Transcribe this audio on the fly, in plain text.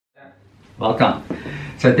Welcome.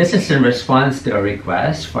 So this is in response to a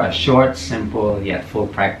request for a short, simple, yet full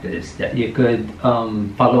practice that you could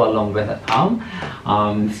follow along with at home.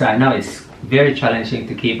 So I know it's very challenging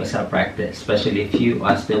to keep a self-practice, especially if you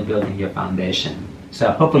are still building your foundation. So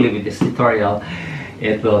hopefully with this tutorial,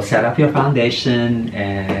 it will set up your foundation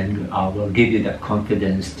and will give you the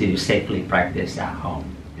confidence to safely practice at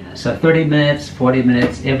home. So 30 minutes, 40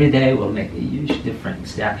 minutes every day will make a huge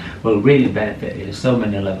difference. That will really benefit you in so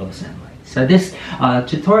many levels and ways. So this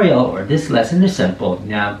tutorial or this lesson is simple,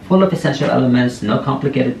 full of essential elements, no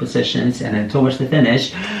complicated positions, and then towards the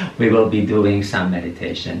finish, we will be doing some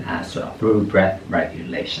meditation as well through breath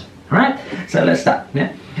regulation. All right, so let's start.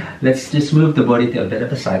 Let's just move the body to a bit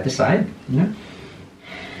of a side to side. And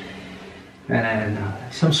then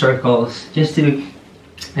some circles just to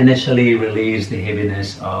initially release the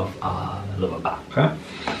heaviness of the lower back. Okay?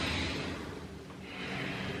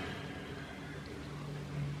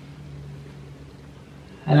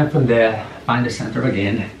 And then from there, find the center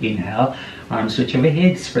again. Inhale, arms reach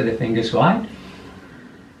overhead, spread the fingers wide.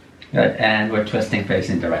 Good, and we're twisting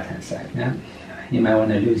facing the right hand side. Yeah? You might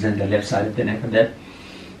want to loosen the left side of the neck a bit.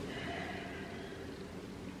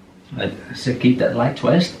 Good. So keep that light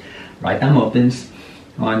twist. Right arm opens.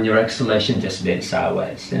 On your exhalation, just bend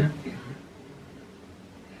sideways.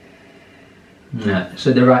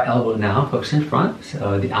 So the right elbow now hooks in front.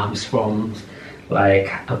 So the arms form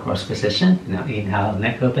like a cross position. Now inhale,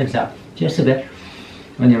 neck opens up just a bit.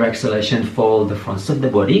 On your exhalation, fold the fronts of the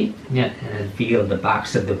body. And feel the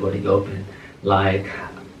backs of the body open like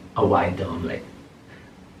a wide dome. Like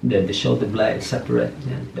the shoulder blades separate.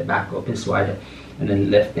 The back opens wider. And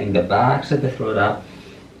then lifting the backs of the throat up,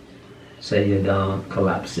 so you don't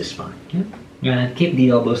collapse the spine. And keep the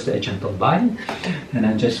elbows to a gentle bind, and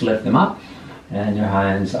then just lift them up, and your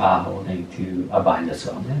hands are holding to a bind as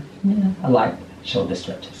well. A light shoulder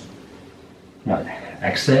stretches. Right.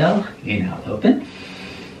 Exhale, inhale, open.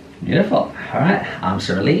 Beautiful. All right, arms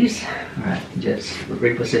release. All right, just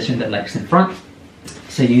reposition the legs in front.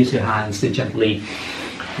 So use your hands to gently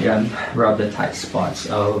rub the tight spots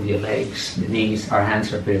of your legs, the knees. Our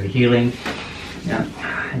hands are very healing.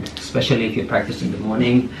 And especially if you practice in the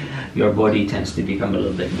morning, your body tends to become a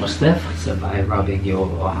little bit more stiff. So by rubbing your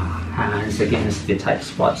hands against the tight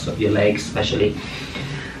spots of your legs, especially,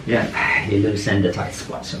 you loosen the tight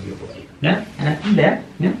spots of your body. And from there,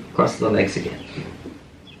 cross the legs again.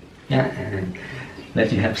 And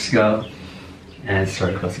let your hips go and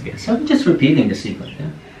circles again. So I'm just repeating the sequence.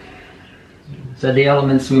 So the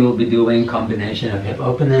elements we will be doing, combination of hip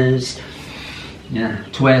openers,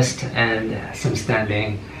 twist, and some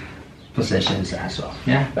standing positions as well.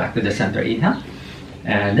 Back to the center, inhale.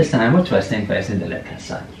 And this time we're twisting facing the left hand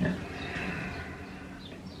side.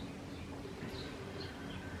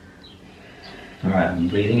 Alright, I'm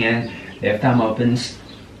breathing in, left arm opens.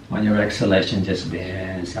 On your exhalation, just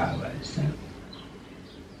bend sideways.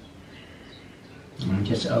 And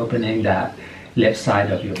just opening that left side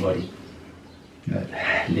of your body. Good.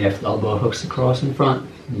 Left elbow hooks across in front.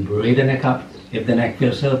 Breathe the neck up. If the neck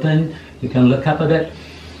feels open, you can look up a bit.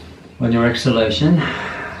 On your exhalation,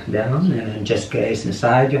 down, and just gaze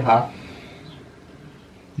inside your heart.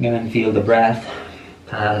 And then feel the breath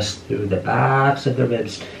pass through the backs of the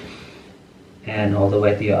ribs and all the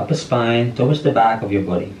way to your upper spine, towards the back of your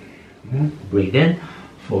body. Breathe in,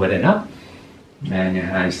 forward and up. And your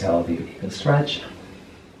hands held, you eagle stretch.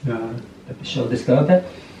 Let the shoulders go a bit.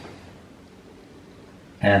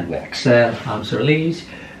 And we exhale, arms release.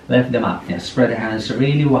 Lift them up. Spread the hands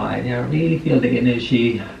really wide. Really feel the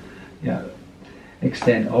energy.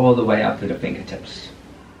 Extend all the way up to the fingertips.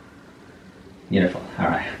 Beautiful. All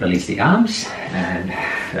right. Release the arms and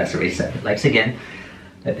let's reset the legs again.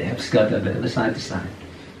 Let the hips go a bit of a side to side.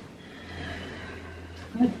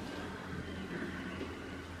 Good.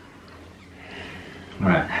 All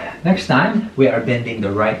right. Next time we are bending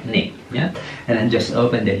the right knee. And then just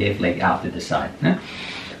open the left leg out to the side.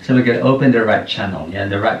 So we're going to open the right channel.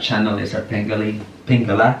 The right channel is our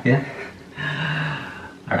Pingala.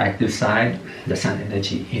 Our active side, the sun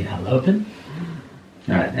energy. Inhale, open.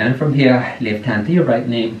 All right, and from here, left hand to your right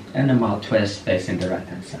knee, and a mild twist facing the right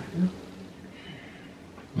hand side.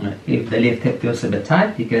 All right. If the left hip feels a bit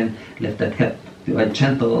tight, you can lift that hip to a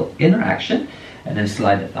gentle inner action, and then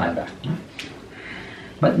slide the thigh back.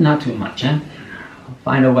 But not too much.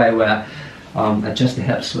 Find a way where adjust the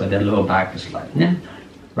hips where the lower back is light.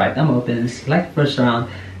 Right arm opens, like first round,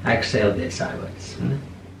 exhale, bend sideways.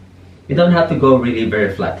 You don't have to go really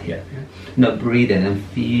very flat here. Breathe in and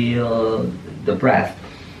feel the breath.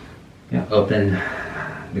 Open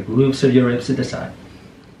the grooves of your ribs to the side.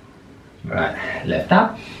 Right, left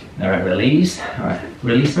up, All right, release. All right,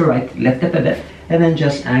 release the right, left hip a bit, and then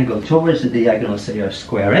just angle towards the diagonal so you're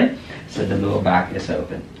squaring, so the lower back is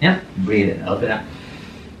open. Yeah, breathe in, open up.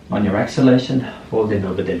 On your exhalation, fold in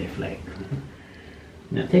over the left leg.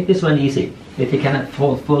 Now take this one easy. If you cannot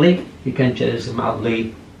fold fully, you can just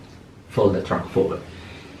mildly fold the trunk forward.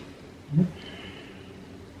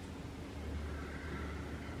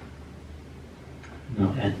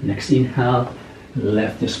 Now, and next inhale,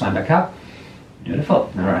 lift your spine back up.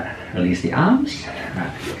 Beautiful. All right, release the arms. All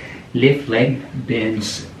right. Left leg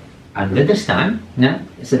bends under this time. Yeah,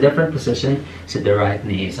 it's a different position. So the right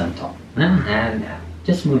knee is on top. Yeah? And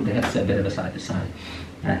just move the hips a bit of a side to side.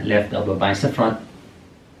 Left elbow binds the front,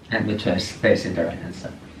 and we twist facing the right hand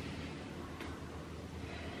side.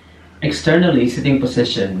 Externally, sitting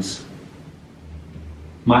positions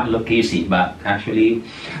might look easy, but actually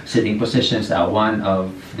sitting positions are one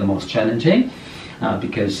of the most challenging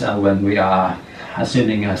because when we are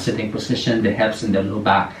assuming a sitting position, the hips and the low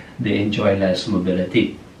back, they enjoy less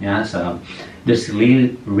mobility. Yeah, so there's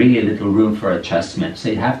really little room for adjustment. So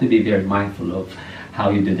you have to be very mindful of how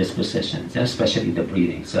you do this position, especially the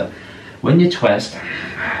breathing. So when you twist,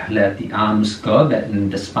 let the arms go a bit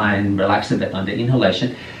and the spine relax a bit on the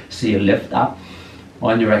inhalation. So you lift up.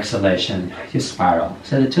 On your exhalation, you spiral.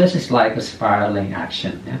 So the twist is like a spiraling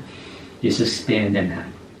action. Yeah? You suspend and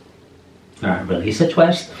hand. All right, release the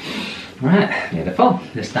twist. All right, beautiful.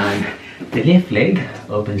 This time, the left leg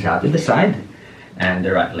opens out to the side, and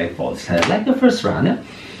the right leg folds like the first round. Yeah?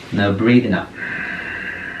 Now breathing up.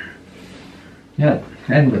 Good.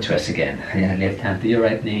 And we twist again. Yeah, left hand to your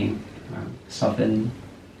right knee. Soften.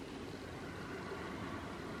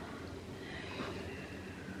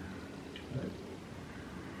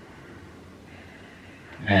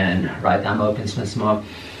 And right arm opens once more,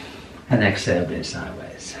 and exhale, bend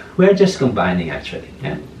sideways. We're just combining actually.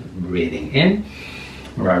 Yeah? Breathing in,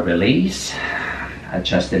 release,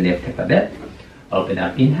 adjust the left hip a bit, open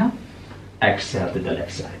up, inhale, exhale to the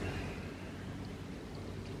left side.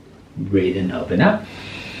 Breathe in, open up.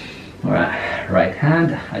 All right, right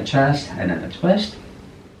hand, adjust, and then a twist.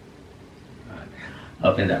 Right.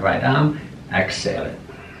 Open that right arm, exhale it.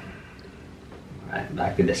 All right,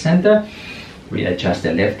 back to the center. Readjust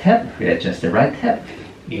the left hip, readjust the right hip.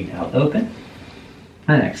 Inhale, open,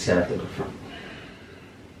 and exhale to the front.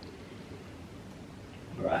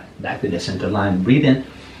 All right, back to the center line. Breathe in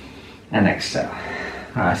and exhale.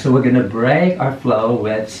 All right, so we're going to break our flow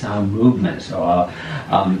with some movements or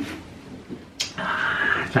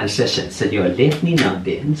transitions. So your left knee now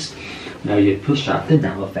bends. Now you push up the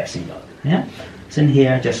downward facing dog. Yeah. So in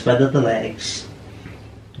here, just spread out the legs.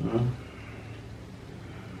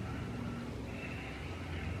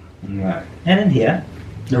 Right. And in here,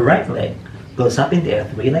 the right leg goes up in the air,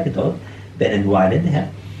 three-legged dog, bend and widen the hip.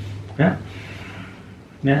 Yeah.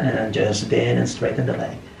 Yeah, and just bend and straighten the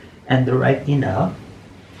leg. And the right knee now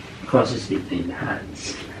crosses between the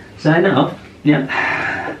hands. So I know,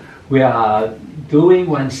 yeah, we are doing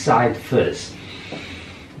one side first.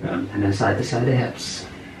 And then side to side the hips.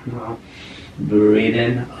 Breathe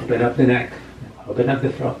in, open up the neck, open up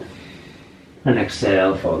the throat. And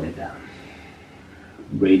exhale, fold it down.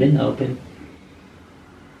 Breathe in, open,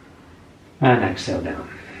 and exhale down.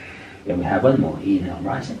 Then we have one more. Inhale,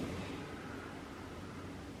 rising.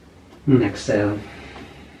 And exhale,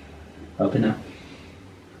 open up,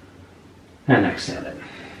 and exhale it.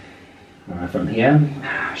 All right, from here,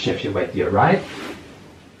 shift your weight to your right.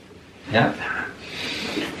 Yep.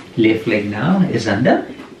 Left leg now is under.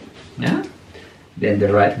 Yeah. Then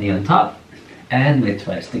the right knee on top, and we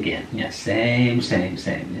twist again. Yeah, same.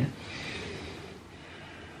 Yeah.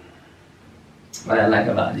 What I like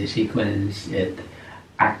about this sequence, it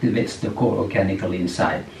activates the core organically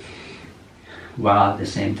inside, while at the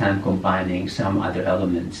same time combining some other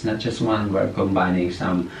elements. Not just one, we're combining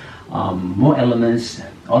some more elements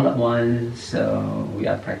all at once. So we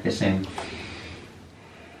are practicing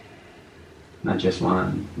not just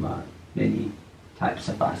one, but many types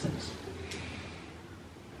of asanas.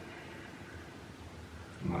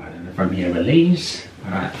 All right, and from here, release.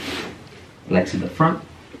 All right, legs in the front.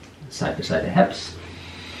 Side to side the hips.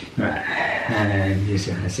 Right, and use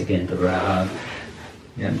your hands again to rub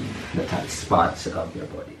the tight spots of your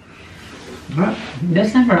body. Right,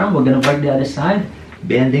 this time around we're going to work the other side,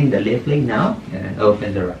 bending the left leg now and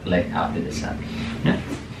open the right leg out to the side. Yeah.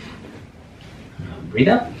 Breathe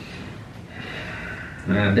up.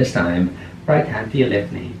 And this time, right hand to your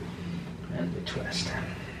left knee and we twist.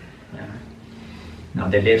 Now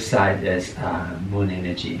the left side is moon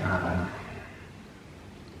energy.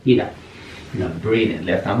 Eat up. Now breathe in,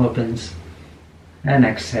 left arm opens, and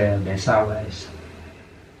exhale, bend sideways.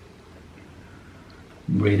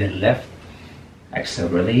 Breathe in left. Exhale,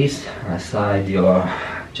 release. Right side, your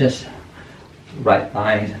just right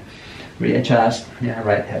thigh, readjust. Yeah,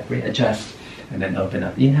 right hip, readjust. And then open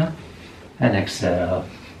up, inhale. And exhale,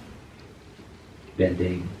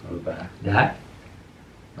 bending over that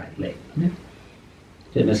right leg. Yeah.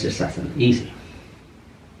 So this is something easy.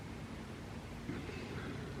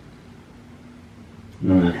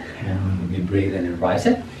 Alright, and we breathe in and rise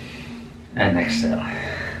it. And exhale.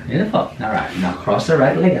 Beautiful. Alright, now cross the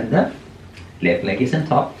right leg under. Left leg is on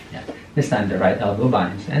top. Yeah. This time the right elbow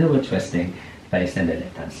binds and we're twisting, facing the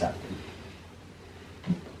left hand side.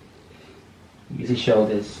 Easy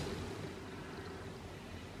shoulders.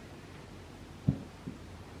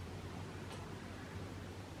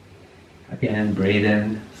 Again, breathe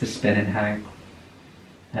in, suspend and hang.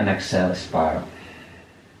 And exhale, spiral.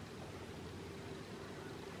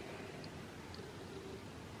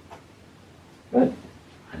 Good.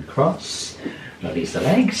 And cross. Release the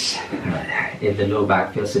legs. Right. If the low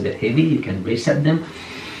back feels a bit heavy, you can reset them.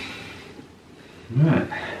 Alright,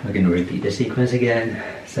 we're going to repeat the sequence again.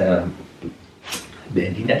 So,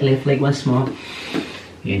 bending that left leg once more.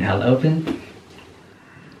 Inhale, open.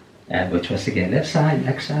 And we'll twist again, left side,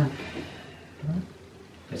 exhale.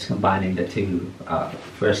 Just combining the two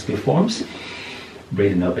first two forms.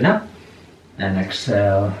 Breathe and open up. And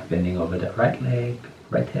exhale, bending over the right leg,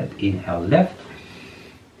 right hip. Inhale, left.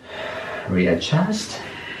 Readjust.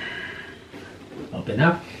 Open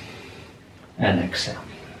up. And exhale.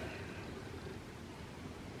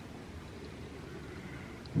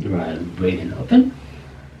 Right, breathe and open.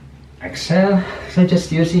 Exhale. So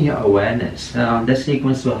just using your awareness. This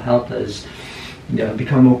sequence will help us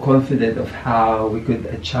become more confident of how we could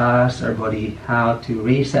adjust our body, how to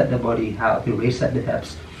reset the body, how to reset the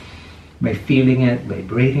hips by feeling it, by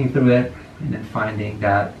breathing through it, and then finding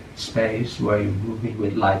that space where you're moving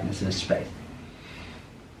with lightness and space.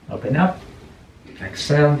 Open up,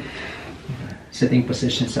 exhale. Sitting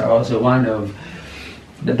positions are also one of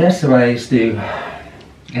the best ways to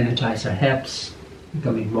energize our hips,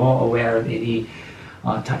 becoming more aware of any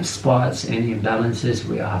tight spots, any imbalances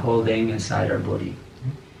we are holding inside our body.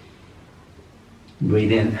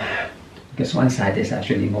 Breathe in, because one side is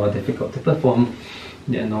actually more difficult to perform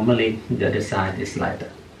than normally the other side is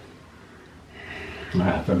lighter.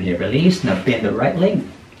 Alright, from here release, now bend the right leg.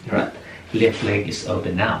 Alright, left leg is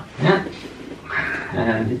open now. Yeah.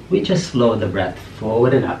 And we just flow the breath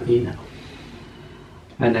forward and up, inhale.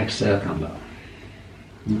 And exhale, come low.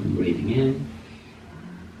 Breathing in.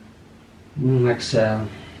 Exhale.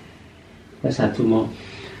 Let's have two more.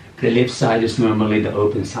 The left side is normally the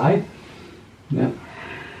open side. Yeah.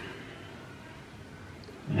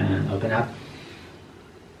 And open up.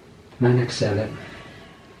 And exhale it.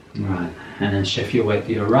 Alright. And then shift your weight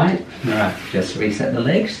to your right. Alright. Just reset the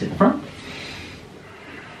legs in front.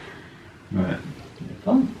 Alright.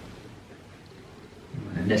 Beautiful.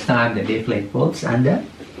 And this time the left leg folds under.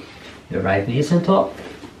 The right knee is on top.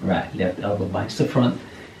 Right. Left elbow binds the front.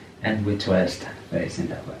 And we twist facing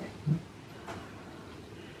that way.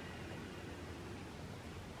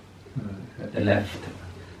 The left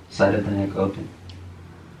side of the neck open.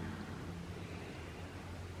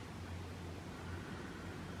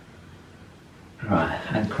 Right,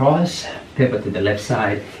 and cross, pivot to the left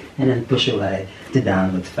side, and then push away to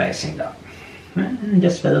downward facing dog. Right, and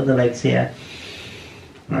just pedal the legs here.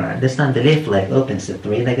 Alright, this time the left leg opens, the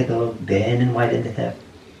three-legged dog, bend and widen the hip.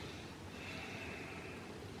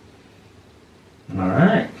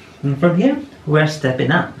 Alright, and from here, we're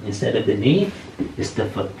stepping up. Instead of the knee, it's the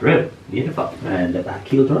foot through. Beautiful. And the back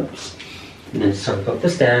heel drops. And then circle to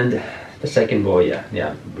stand. The second warrior.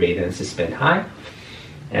 Yeah, breathe and suspend high.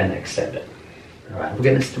 And exhale it. Alright, we're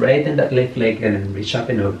going to straighten that left leg and then reach up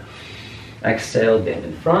and over. Exhale, bend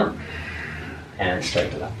in front. And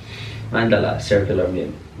circle up. And the last circular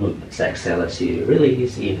movements. Exhale as you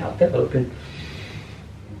release. Inhale to open.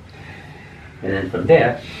 And then from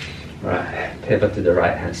there, right, pivot to the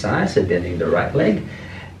right hand side, so bending the right leg.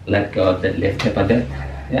 Let go of the left hip a bit,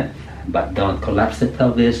 yeah. But don't collapse the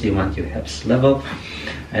pelvis, you want your hips level.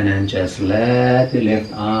 And then just let the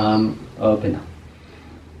left arm open up.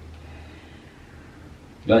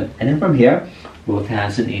 Good. And then from here, both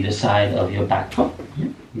hands on either side of your back foot. Yeah.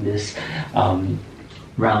 This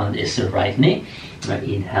round is the right knee. Right,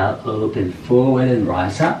 inhale, open forward and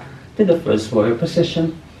rise up to the first warrior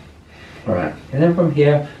position. Alright, and then from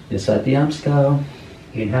here, just let the arms go.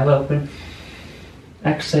 Inhale, open.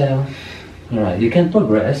 Exhale. Alright, you can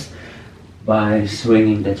progress by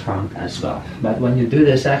swinging the trunk as well. But when you do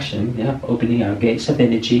this action, yeah, opening our gates of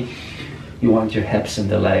energy, you want your hips and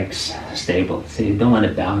the legs stable. So you don't want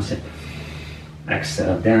to bounce it.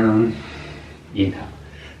 Exhale down. Inhale.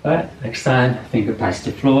 Alright, next time, finger touch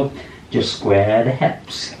the floor. Just square the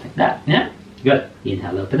hips like that. Yeah? Good.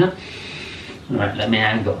 Inhale, open up. Alright, let me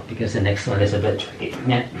angle because the next one is a bit tricky.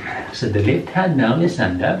 Yeah. So the left hand now is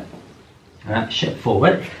under. Alright, shift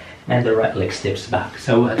forward. And the right leg steps back.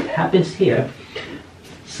 So what happens here,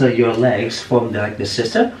 so your legs form like the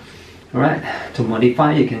scissor. Alright, to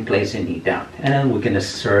modify, you can place your knee down. And then we're going to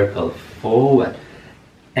circle forward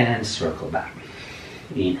and circle back.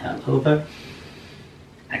 Inhale over,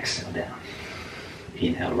 exhale down.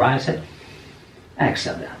 Inhale, rise it,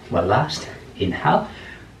 exhale down. One last, inhale.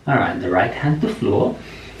 Alright, the right hand to floor.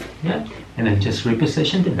 Yeah, and then just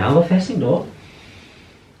reposition the downward facing dog.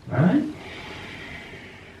 Alright.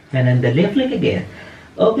 And then the left leg again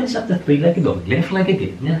opens up the three-legged dog. Left leg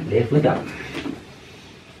again. Yeah, left leg up.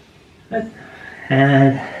 Right.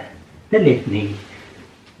 And the left knee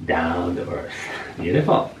down to earth.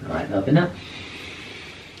 Beautiful. All right, open up.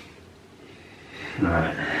 All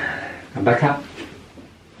right, come back up.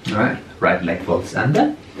 All right leg folds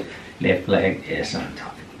under. Left leg is on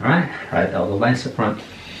top. All right elbow lines the front.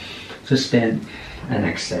 Sustain and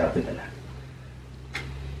exhale to the left.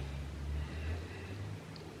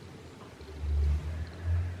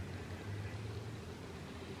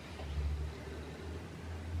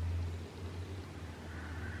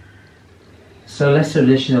 So less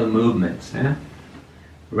traditional movements, yeah?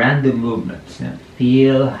 Random movements. Yeah?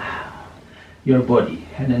 Feel your body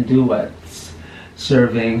and then do what's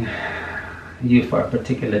serving you for a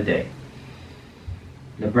particular day.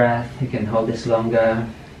 The breath, you can hold this longer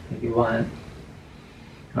if you want.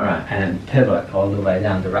 Alright, and pivot all the way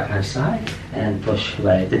down the right hand side and push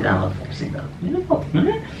right to downward facing dog. Beautiful.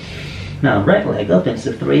 Right? Now right leg opens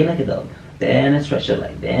to three-legged dog. Then stretch your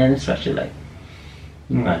leg, then stretch your leg.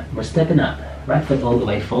 Alright, we're stepping up. Right foot all the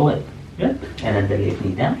way forward. Good. And then the left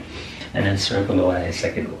knee down. And then circle away,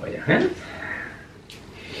 second warrior. Right?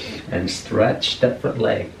 And stretch that front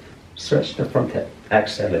leg. Stretch the front hip.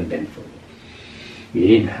 Exhale and bend forward.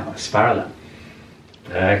 Inhale, spiral up.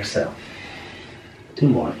 Exhale. Two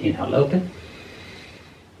more. Inhale, open.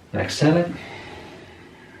 Exhale it.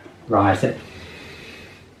 Rise it.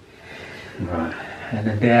 Right. And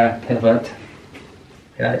then there, pivot.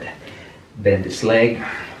 Good. Bend this leg,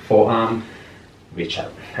 forearm, reach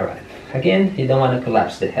out. All right. Again, you don't want to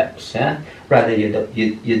collapse the hips. Yeah. Rather,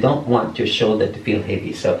 you don't want your shoulder to feel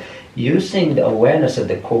heavy. So, using the awareness of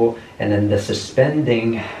the core and then the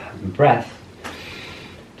suspending breath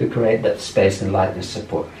to create that space and lightness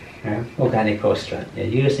support. Yeah? Organic core strength. Yeah,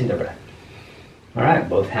 using the breath. All right.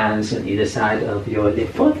 Both hands on either side of your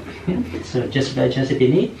left foot. Yeah? So just adjust if you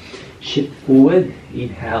need. Shift forward.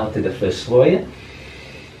 Inhale to the first warrior.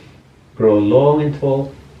 Grow long and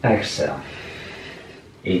tall. Exhale.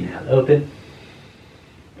 Inhale, open.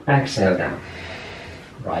 Exhale down.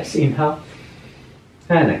 Rise, inhale.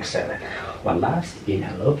 And exhale it. One last.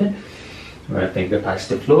 Inhale, open. Right finger touch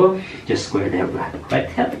the floor. Just square the right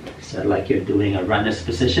hip. So like you're doing a runner's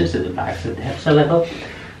position, so the backs of the hips are level.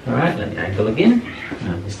 Alright, let me angle again.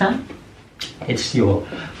 This time, it's your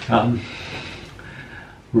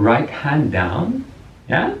right hand down.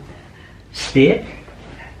 Yeah? Step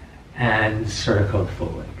and circle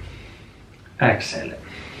forward. Exhale it.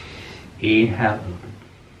 Inhale, open.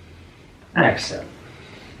 Exhale.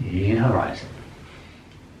 Inhale, rise it.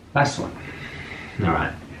 Last one.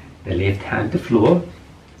 Alright. The left hand to floor.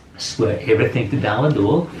 Square everything to downward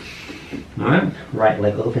dog. Alright. Right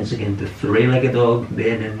leg opens again to three-legged dog.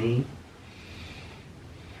 Bend the knee.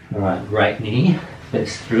 Alright. Right knee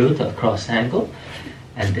fits through to a cross angle.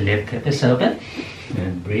 And the left hip is open.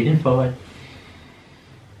 And breathing forward.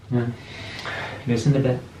 Loosen the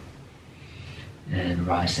bit. And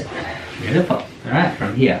rise it. Beautiful. Alright,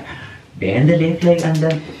 from here, bend the left leg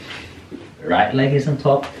under. Right leg is on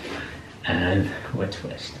top. And we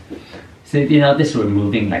twist. So if you notice, we're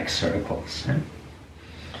moving like circles. Right?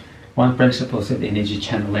 One principle of energy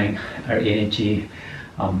channeling, our energy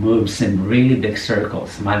moves in really big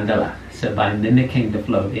circles, mandala. So by mimicking the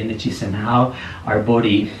flow of energy, somehow our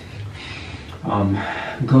body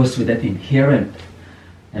goes with that inherent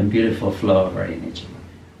and beautiful flow of our energy.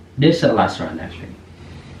 This is the last round actually.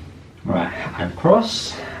 Alright,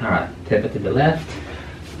 uncross. Alright, pivot to the left.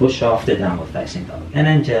 Push off the downward facing dog. And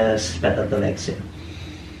then just pedal the legs in.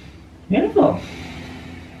 Beautiful.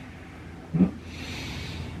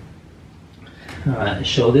 Alright,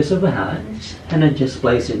 shoulders over hands. And then just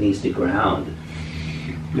place your knees to ground.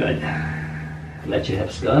 Good. Let your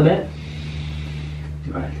hips go a bit.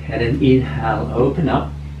 Alright, and then inhale, open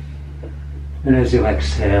up. And as you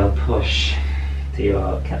exhale, push to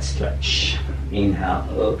your cat stretch. Inhale,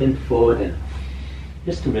 open forward and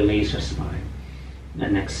just to release your spine.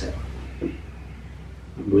 And exhale.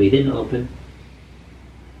 Breathe in, open.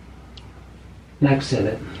 Exhale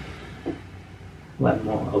it. One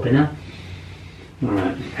more, open up.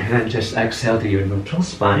 Alright, and then just exhale to your neutral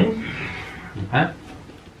spine. Okay.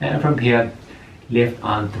 And from here, lift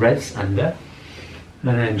arm threads under.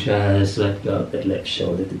 And then just let go of the left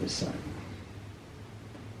shoulder to the side.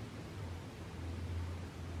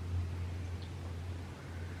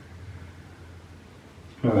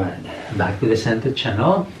 Alright, back to the center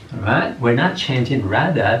channel. Alright, we're not changing,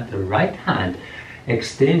 rather the right hand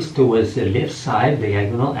extends towards the left side,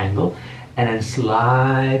 diagonal angle, and then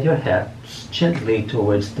slide your hips gently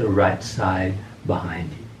towards the right side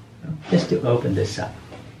behind you. Just to open this up.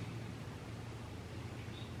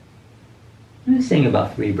 I'm saying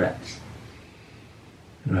about 3 breaths.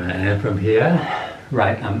 Alright, and from here,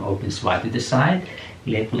 right arm opens wide to the side,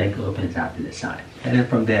 left leg opens out to the side. And then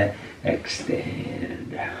from there,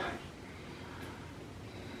 extend.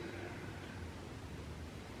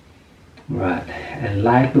 Right, and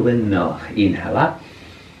like the windmill, inhale up,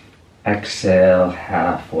 exhale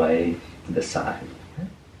halfway to the side.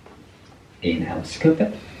 Inhale, scoop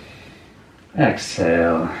it,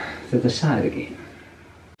 exhale to the side again.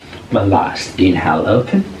 One last, inhale,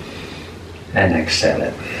 open, and exhale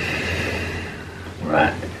it.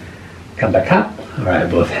 Right, come back up. All right,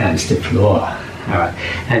 both hands to floor. All right,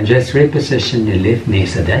 and just reposition your left knee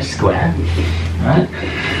so they're square. All right,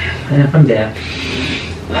 and from there,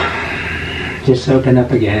 just open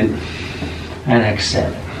up again and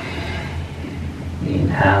exhale.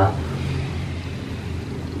 Inhale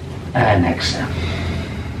and exhale.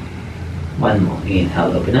 One more,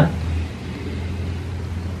 inhale, open up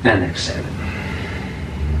and exhale.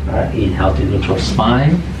 All right, inhale to neutral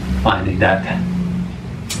spine, finding that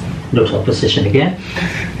neutral position again.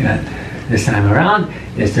 And this time around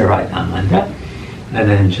is the right arm under, and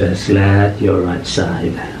then just let your right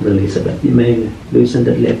side release a bit. You may loosen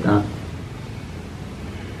the left arm.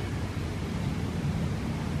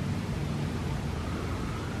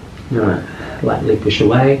 Alright, lightly push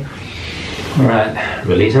away. Alright,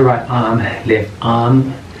 release the right arm, left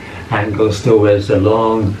arm, and goes towards the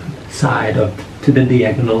long side of to the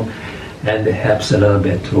diagonal, and the hips a little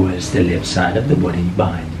bit towards the left side of the body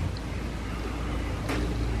behind you.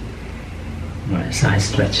 Alright, side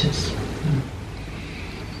stretches.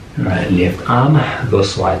 Alright, left arm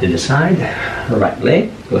goes wide to the side, right leg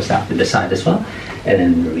goes out to the side as well, and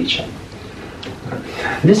then reach up.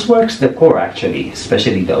 This works the core actually,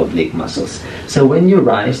 especially the oblique muscles. So when you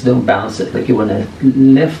rise, don't bounce it, like you want to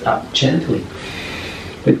lift up gently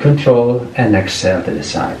with control and exhale to the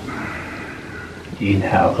side.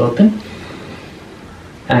 Inhale, open,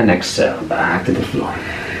 and exhale back to the floor.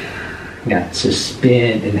 Yeah, so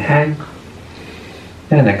spin and hang,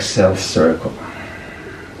 and exhale, circle.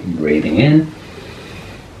 Breathing in,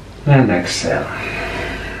 and exhale.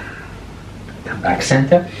 Come back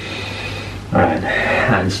center. Alright,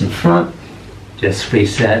 hands in front, just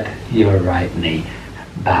reset your right knee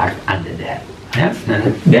back under the head. Yep,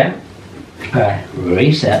 and there. Alright,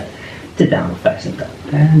 reset to downward facing dog.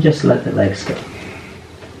 And just let the legs go.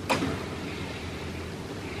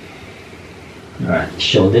 Alright,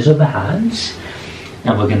 shoulders over hands.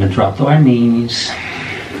 And we're going to drop to our knees.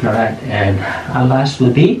 Alright, and our last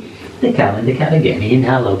will be the cow and the cat again.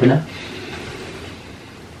 Inhale, open up.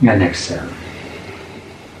 And exhale.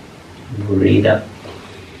 Breathe up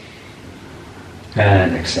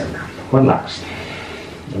and exhale down. One last.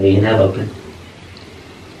 Inhale, open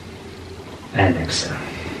and exhale.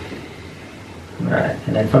 Alright,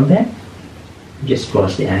 and then from there, just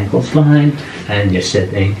cross the ankles line and you're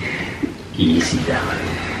sitting easy down.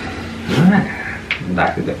 Alright,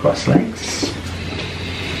 back to the cross legs.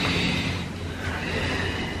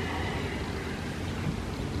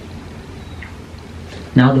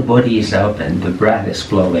 Now the body is open, the breath is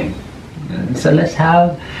flowing. So let's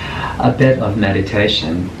have a bit of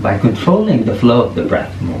meditation by controlling the flow of the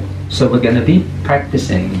breath more. So we're going to be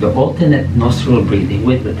practicing the alternate nostril breathing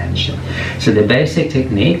with retention. So the basic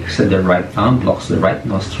technique, so the right arm blocks the right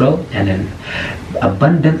nostril and then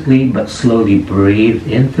abundantly but slowly breathe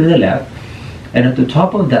in through the left. And at the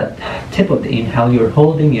top of that tip of the inhale, you're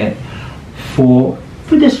holding it for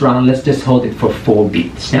this round, let's just hold it for 4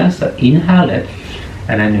 beats. Yeah? So inhale it.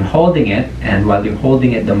 And then you're holding it, and while you're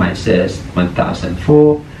holding it, the mind says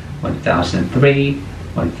 1004, 1003,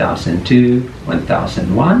 1002,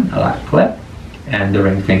 1001, a light clip. And the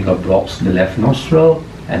ring finger blocks the left nostril,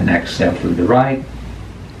 and exhale through the right.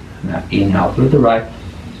 Now inhale through the right,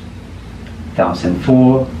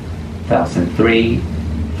 1004, 1003,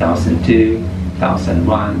 1002,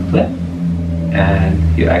 1001, clip.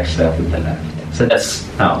 And you exhale through the left. So that's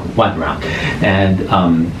one round. And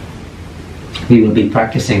we will be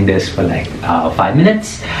practicing this for like 5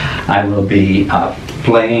 minutes. I will be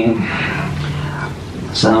playing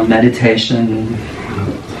some meditation,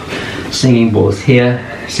 singing bowls here,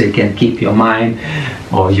 so you can keep your mind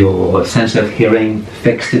or your sense of hearing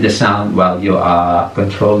fixed to the sound while you are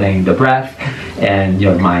controlling the breath and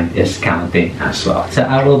your mind is counting as well. So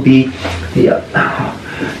I will be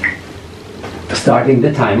starting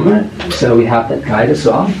the timer, so we have that guide as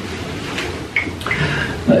well.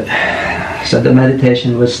 So the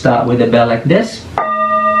meditation will start with a bell like this,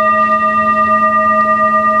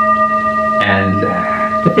 and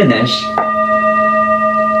to finish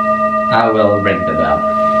I will ring the bell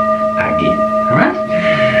again. Alright?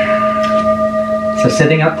 So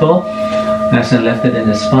sitting up tall, nice and lifted in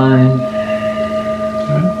the spine.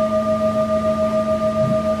 Right.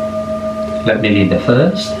 Let me lead the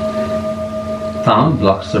first. Thumb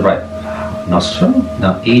blocks the right nostril.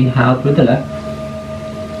 Now inhale through the left.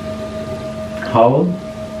 Hold.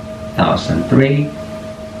 1003,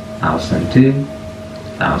 1002,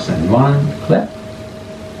 1001. Clip.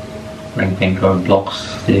 Ring finger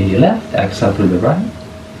blocks the left, exhale through the right.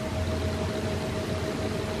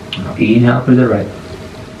 Now inhale through the right.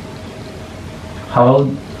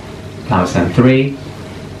 Hold. 1003,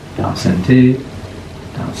 1002,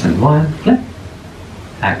 1001. Flip.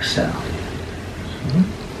 Exhale.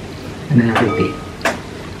 And then repeat.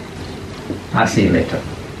 I'll see you later.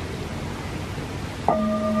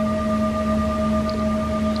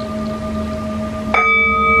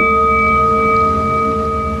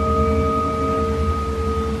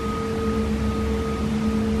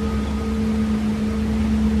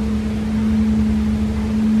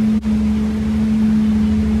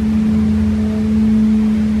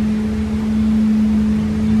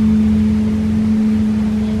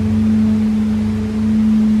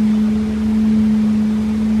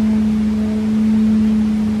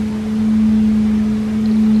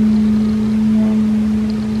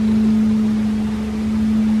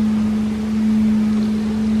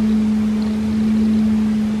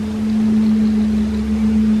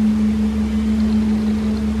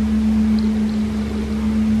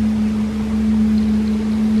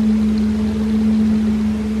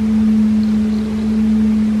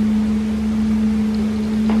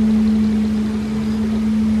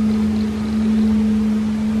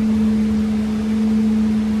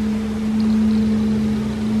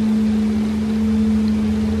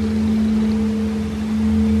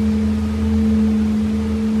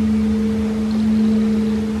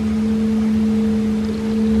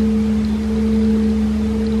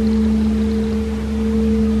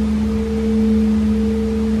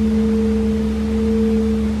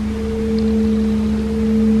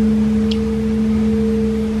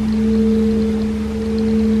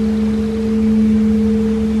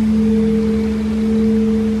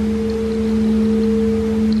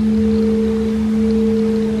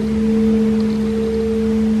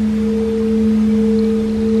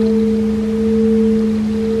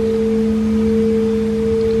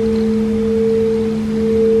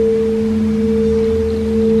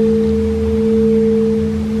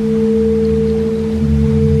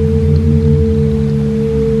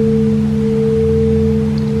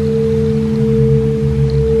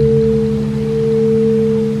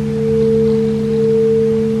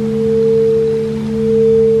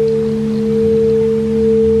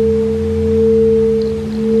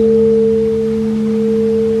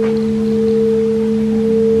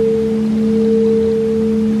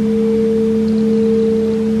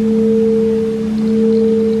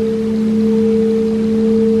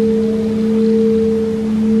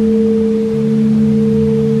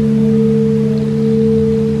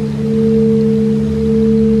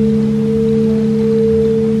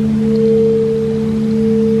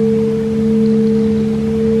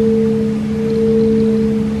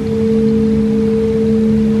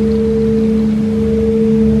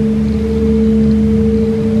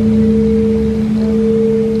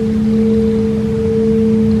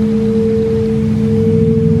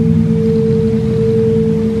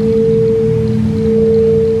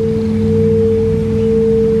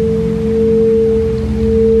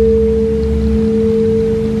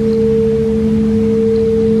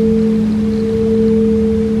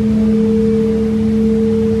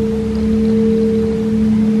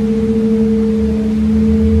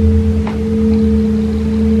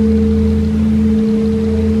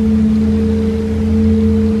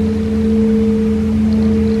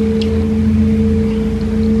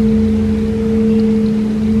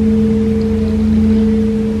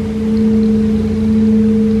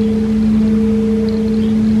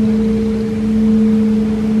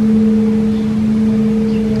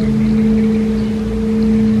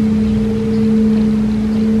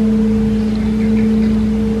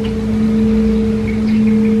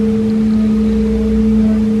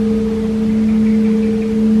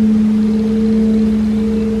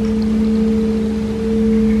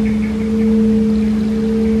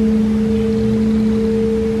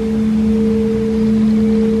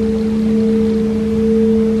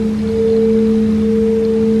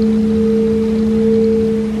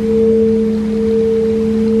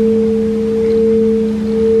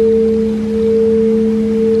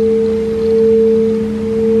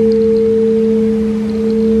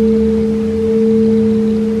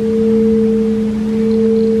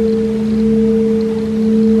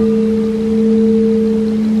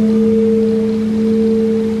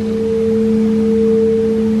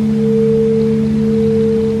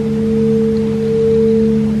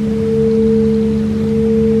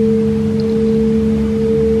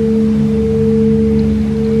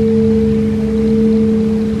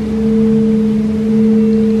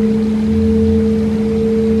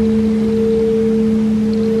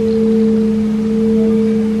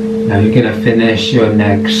 Now you're gonna finish your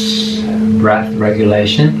next breath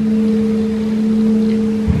regulation.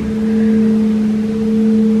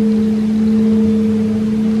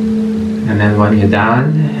 And then when you're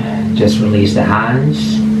done, just release the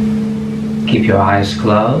hands. Keep your eyes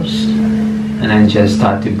closed. And then just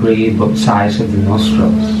start to breathe both sides of the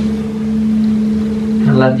nostrils.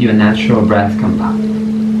 And let your natural breath come back.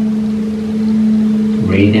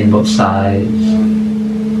 Breathe in both sides.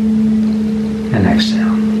 And exhale.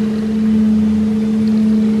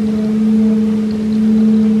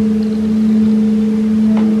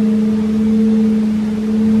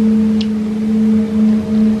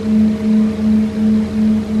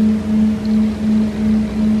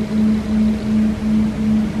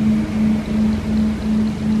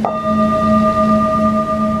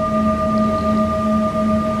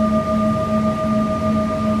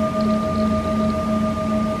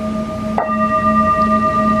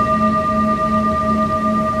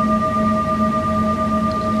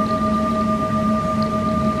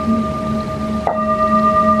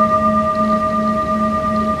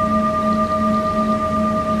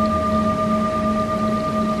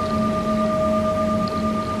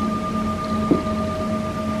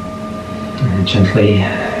 And gently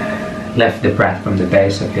lift the breath from the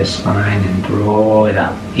base of your spine and draw it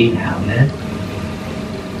up. Inhale in.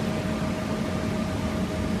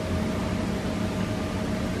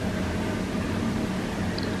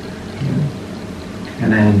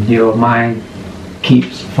 And then your mind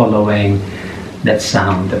keeps following that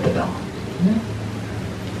sound of the bell.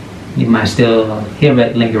 You might still hear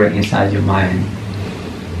it lingering inside your mind.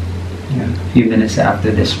 A few minutes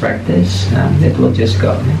after this practice, it will just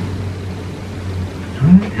go.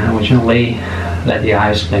 And we gently let the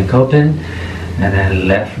eyes blink open and then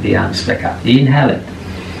lift the arms back up. Inhale it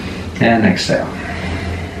and exhale.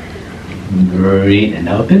 Breathe and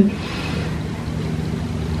open.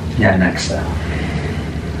 And exhale.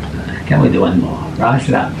 Can we do one more? Rise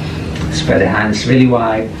it up. Spread the hands really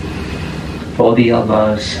wide. Fold the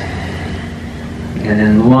elbows. And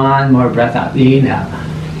then one more breath out. Inhale.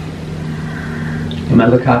 You might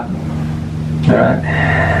look up. Alright,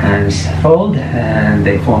 hands fold and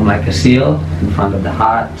they form like a seal in front of the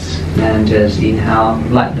heart. And just inhale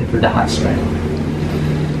lightly through the heart space.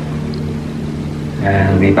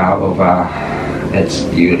 And we bow over its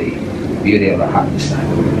beauty of the heart this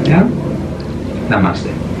time. Yeah?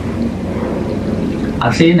 Namaste.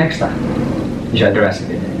 I'll see you next time. Enjoy the rest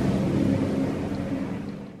of it.